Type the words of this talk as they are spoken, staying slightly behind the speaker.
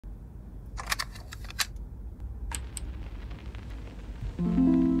I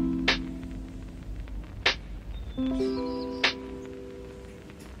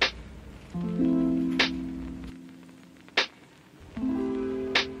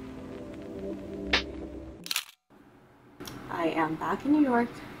am back in New York,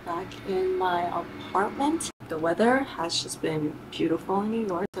 back in my apartment. The weather has just been beautiful in New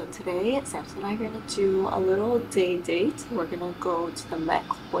York. So today, Samson and I are going to do a little day date. We're going to go to the Met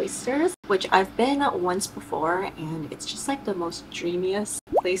Cloisters, which I've been once before, and it's just like the most dreamiest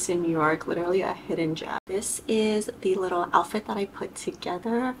place in New York, literally a hidden gem. This is the little outfit that I put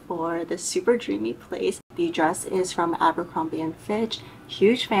together for this super dreamy place. The dress is from Abercrombie & Fitch.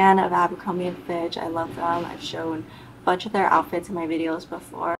 Huge fan of Abercrombie & Fitch. I love them. I've shown bunch of their outfits in my videos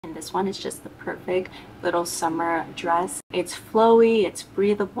before, and this one is just the perfect little summer dress. It's flowy, it's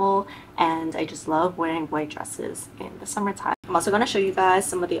breathable, and I just love wearing white dresses in the summertime. I'm also going to show you guys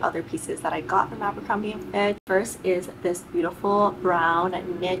some of the other pieces that I got from Abercrombie & Fitch. First is this beautiful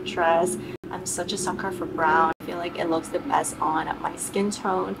brown knit dress. I'm such a sucker for brown. I feel like it looks the best on my skin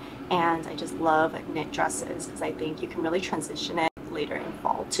tone, and I just love knit dresses because I think you can really transition it later in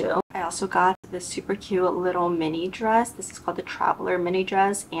fall too. I also got this super cute little mini dress. This is called the Traveler mini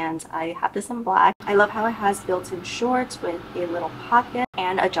dress, and I have this in black. I love how it has built-in shorts with a little pocket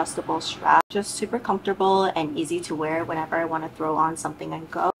and adjustable strap. Just super comfortable and easy to wear whenever I want to throw on something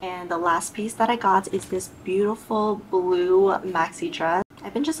and go. And the last piece that I got is this beautiful blue maxi dress.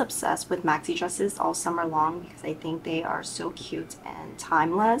 I've been just obsessed with maxi dresses all summer long because I think they are so cute and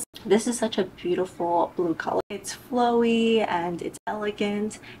timeless. This is such a beautiful blue color. It's flowy and it's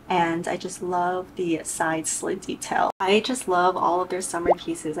elegant, and I just love the side slit detail. I just love all of their summer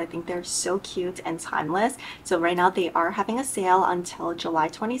pieces. I think they're so cute and timeless. So right now they are having a sale until July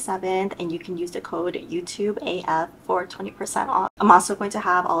 27th, and you can use the code YouTubeAF for 20% off. I'm also going to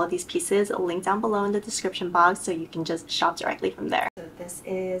have all of these pieces linked down below in the description box, so you can just shop directly from there. So this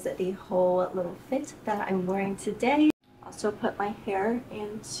is the whole little fit that I'm wearing today. Also put my hair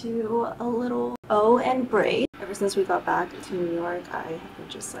into a little bow and braid. Ever since we got back to New York, I have been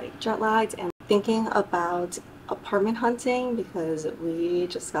just like jet lagged and thinking about apartment hunting because we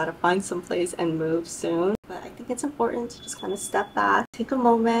just gotta find some place and move soon. But I think it's important to just kind of step back, take a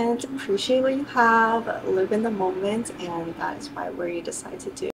moment, appreciate what you have, live in the moment, and that is why we decided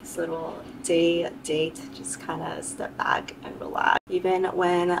to do this little day date. Just kind of step back and relax. Even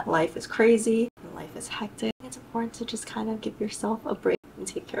when life is crazy, when life is hectic, it's important to just kind of give yourself a break and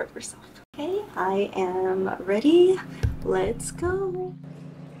take care of yourself. Okay, I am ready. Let's go.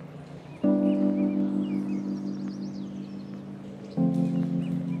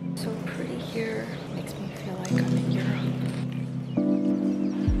 So pretty here. Makes me feel like I'm in Europe.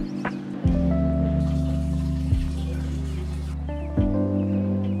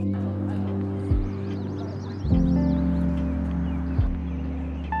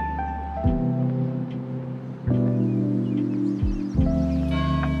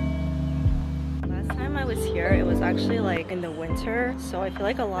 It was actually like in the winter, so I feel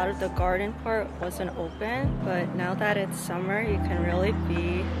like a lot of the garden part wasn't open, but now that it's summer you can really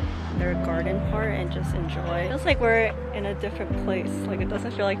be their garden part and just enjoy. It feels like we're in a different place, like it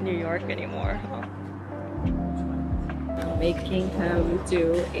doesn't feel like New York anymore. I'm making him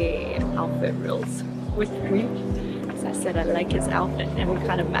do a outfit reels with me because I said I like his outfit and we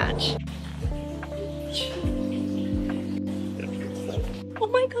kind of match. Oh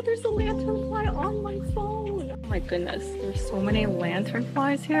my god, there's a lanternfly on my phone! Oh my goodness, there's so many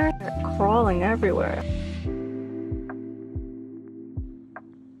lanternflies here. They're crawling everywhere.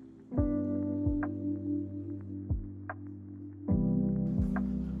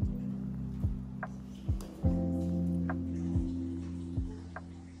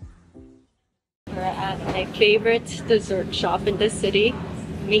 We're at my favorite dessert shop in the city,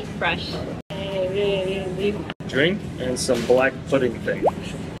 Meat Fresh. Drink and some black pudding thing.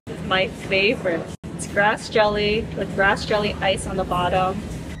 It's my favorite. It's grass jelly with grass jelly ice on the bottom.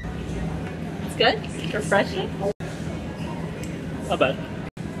 It's good, refreshing. Not bad.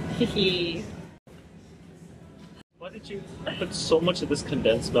 Hehe. Why did you put so much of this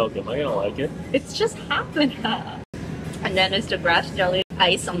condensed milk? Am I gonna like it? It's just half and half. And then it's the grass jelly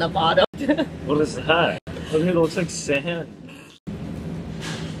ice on the bottom. What is that? Look at it, looks like sand.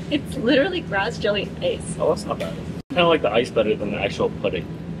 It's literally grass jelly ice. Oh, that's not bad. I kind of like the ice better than the actual pudding.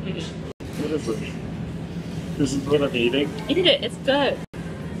 What is it? This is what I'm eating? Eat it, it's good.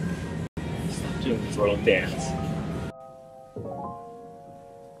 Stop doing this little dance.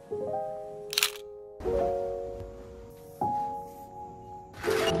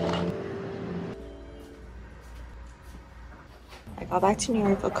 I got back to New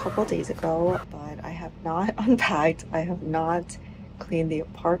York a couple days ago, but I have not unpacked. I have not clean the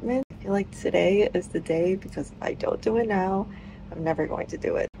apartment. I feel like today is the day because if I don't do it now, I'm never going to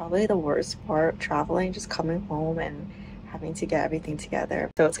do it. Probably the worst part of traveling, just coming home and having to get everything together.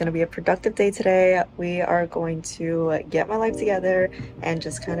 So it's going to be a productive day today. We are going to get my life together and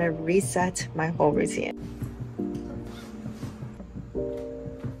just kind of reset my whole routine.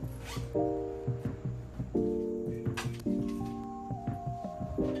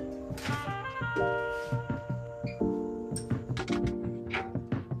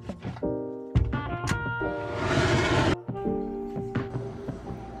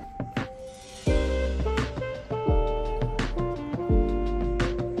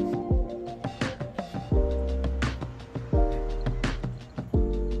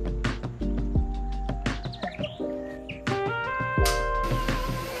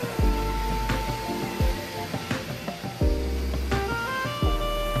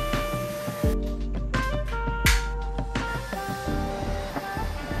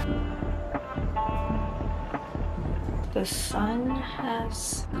 The sun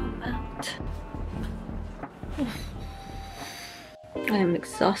has come out. I am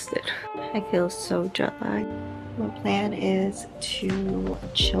exhausted. I feel so jet lagged. My plan is to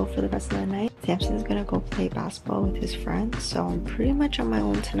chill for the rest of the night. Samson's gonna go play basketball with his friends, so I'm pretty much on my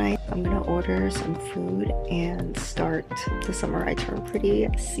own tonight. I'm gonna order some food and start the Summer I Turn Pretty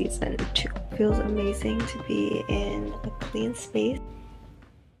season 2. Feels amazing to be in a clean space.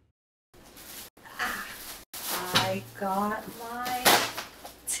 I got my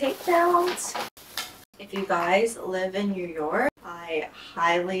takedowns. If you guys live in New York, I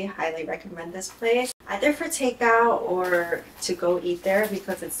highly recommend this place, either for takeout or to go eat there,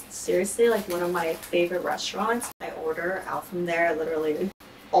 because it's seriously like one of my favorite restaurants. I order out from there literally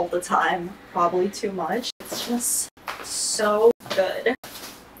all the time, probably too much. It's just so good.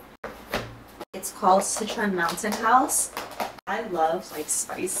 It's called Sichuan Mountain House. I love like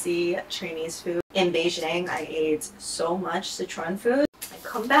spicy Chinese food. In Beijing, I ate so much Sichuan food. I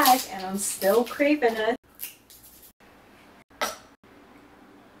come back and I'm still craving it.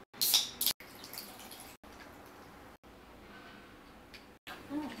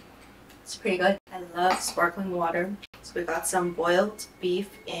 It's pretty good. I love sparkling water. So we got some boiled beef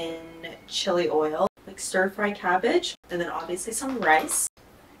in chili oil, like stir-fried cabbage, and then obviously some rice.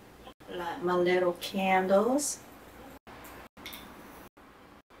 Like my little candles.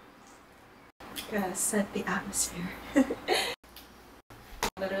 Gotta set the atmosphere.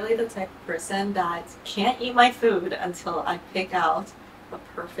 Literally the type of person that can't eat my food until I pick out a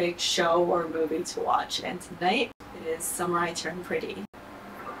perfect show or movie to watch. And tonight it is Summer I Turn Pretty.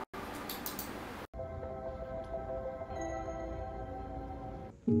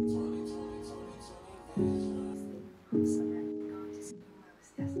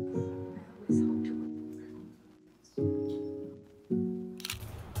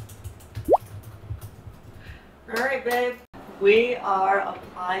 Alright babe, we are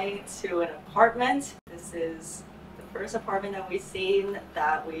applying to an apartment. This is the first apartment that we've seen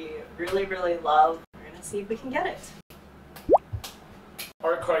that we really love. We're gonna see if we can get it.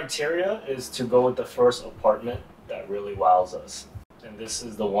 Our criteria is to go with the first apartment that really wows us. And this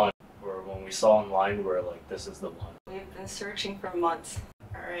is the one where when we saw online, we're like, this is the one. We've been searching for months.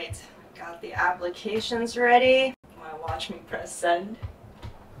 Alright, got the applications ready. Wanna watch me press send?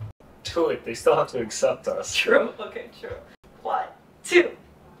 Do it, they still have to accept us. True, okay, true. 1, 2.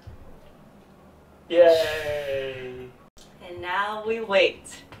 Yay! And now we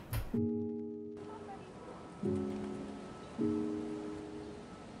wait.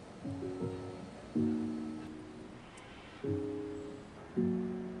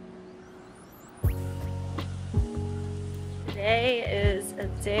 Today is a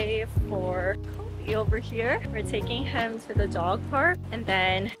day for Kobe over here. We're taking him to the dog park and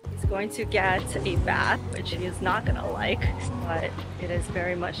then he's going to get a bath, which he is not gonna like, but it is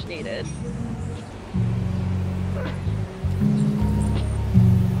very much needed.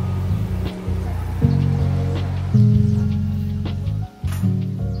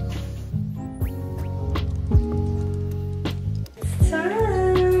 It's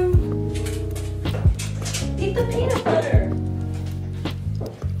time! Eat the peanut butter!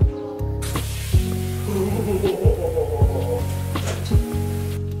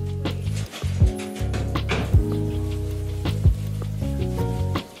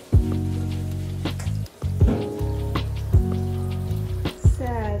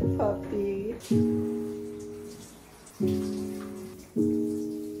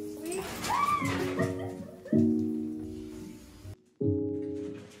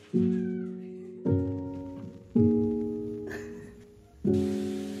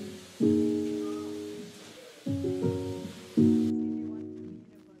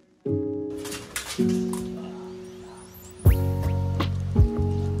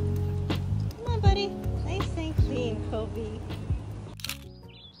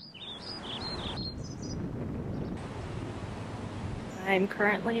 I'm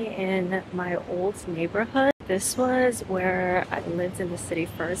currently in my old neighborhood. This was where I lived in the city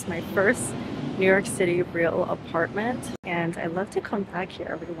first, my first New York City real apartment. And I love to come back here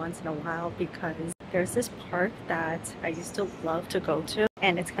every once in a while because there's this park that I used to love to go to.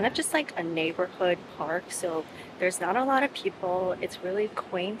 And it's kind of just like a neighborhood park. So there's not a lot of people. It's really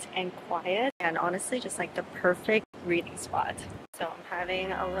quaint and quiet. And honestly, just like the perfect reading spot. So I'm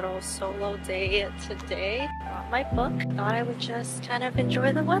having a little solo day today. Brought my book. Thought I would just kind of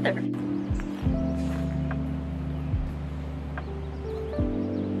enjoy the weather.